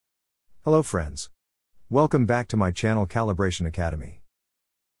Hello friends. Welcome back to my channel Calibration Academy.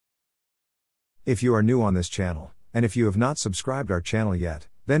 If you are new on this channel, and if you have not subscribed our channel yet,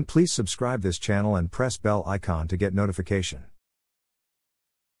 then please subscribe this channel and press bell icon to get notification.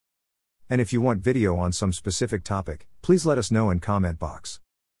 And if you want video on some specific topic, please let us know in comment box.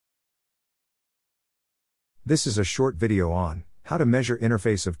 This is a short video on how to measure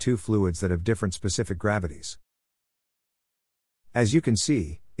interface of two fluids that have different specific gravities. As you can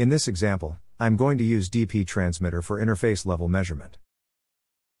see, in this example, I'm going to use DPT transmitter for interface level measurement.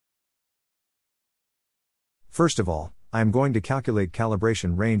 First of all, I am going to calculate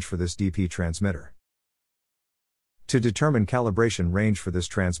calibration range for this DPT transmitter. To determine calibration range for this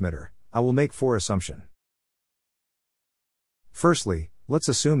transmitter, I will make 4 assumptions. Firstly, let's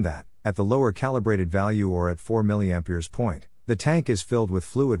assume that, at the lower calibrated value or at 4 mA point, the tank is filled with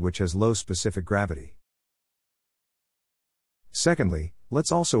fluid which has low specific gravity. Secondly,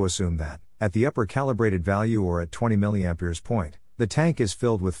 let's also assume that, at the upper calibrated value or at 20 mA point, the tank is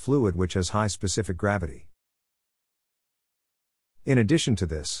filled with fluid which has high specific gravity. In addition to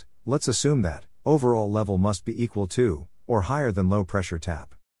this, let's assume that, overall level must be equal to, or higher than low pressure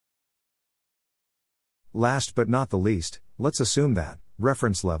tap. Last but not the least, let's assume that,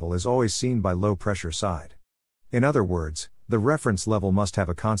 reference level is always seen by low pressure side. In other words, the reference level must have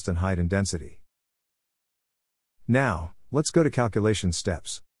a constant height and density. Now, let's go to calculation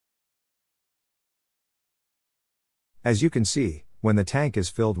steps. As you can see, when the tank is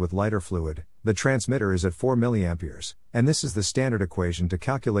filled with lighter fluid, the transmitter is at 4 mA, and this is the standard equation to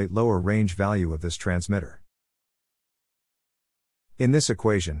calculate lower range value of this transmitter. In this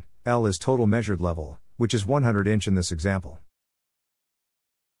equation, L is total measured level, which is 100 inch in this example.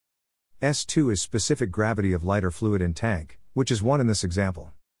 S2 is specific gravity of lighter fluid in tank, which is 1 in this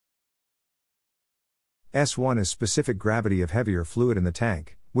example. S1 is specific gravity of heavier fluid in the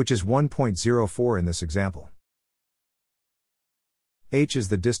tank, which is 1.04 in this example. H is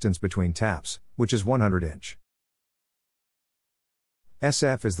the distance between taps, which is 100 inch.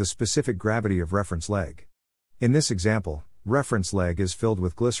 SF is the specific gravity of reference leg. In this example, reference leg is filled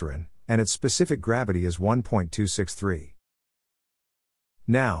with glycerin, and its specific gravity is 1.263.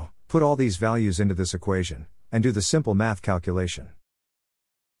 Now, put all these values into this equation, and do the simple math calculation.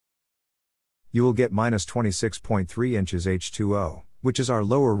 You will get minus 26.3 inches H2O, which is our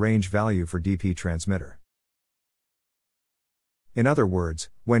lower range value for DPT transmitter. In other words,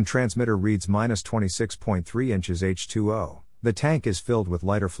 when transmitter reads minus 26.3 inches H2O, the tank is filled with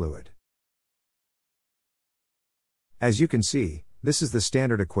lighter fluid. As you can see, this is the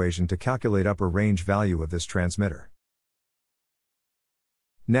standard equation to calculate upper range value of this transmitter.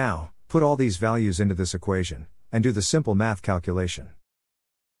 Now, put all these values into this equation, and do the simple math calculation.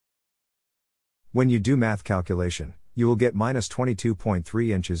 When you do math calculation, you will get minus 22.3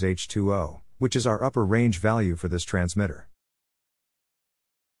 inches H2O, which is our upper range value for this transmitter.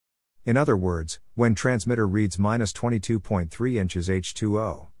 In other words, when transmitter reads minus 22.3 inches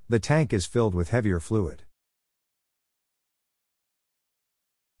H2O, the tank is filled with heavier fluid.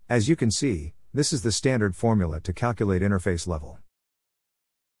 As you can see, this is the standard formula to calculate interface level.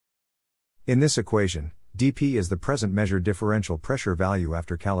 In this equation, dP is the present measured differential pressure value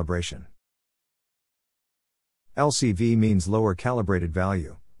after calibration. LCV means lower calibrated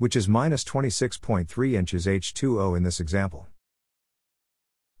value, which is minus 26.3 inches H2O in this example.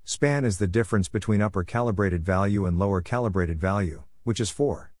 Span is the difference between upper calibrated value and lower calibrated value, which is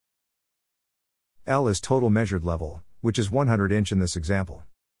 4. L is total measured level, which is 100 inch in this example.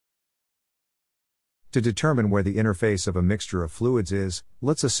 To determine where the interface of a mixture of fluids is,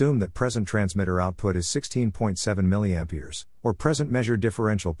 let's assume that present transmitter output is 16.7 mA, or present measured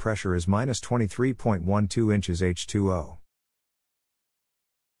differential pressure is minus 23.12 inches H2O.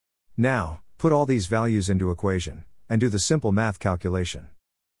 Now, put all these values into equation, and do the simple math calculation.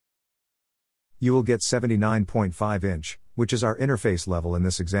 You will get 79.5 inch, which is our interface level in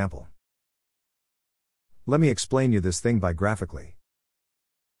this example. Let me explain you this thing by graphically.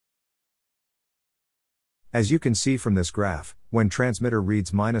 As you can see from this graph, when transmitter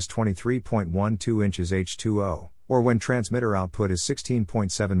reads minus 23.12 inches H2O, or when transmitter output is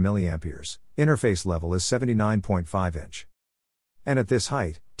 16.7 mA, interface level is 79.5 inch. And at this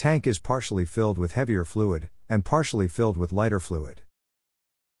height, tank is partially filled with heavier fluid, and partially filled with lighter fluid.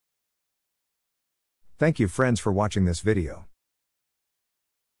 Thank you friends for watching this video.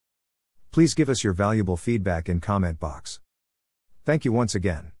 Please give us your valuable feedback in comment box. Thank you once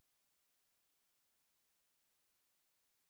again.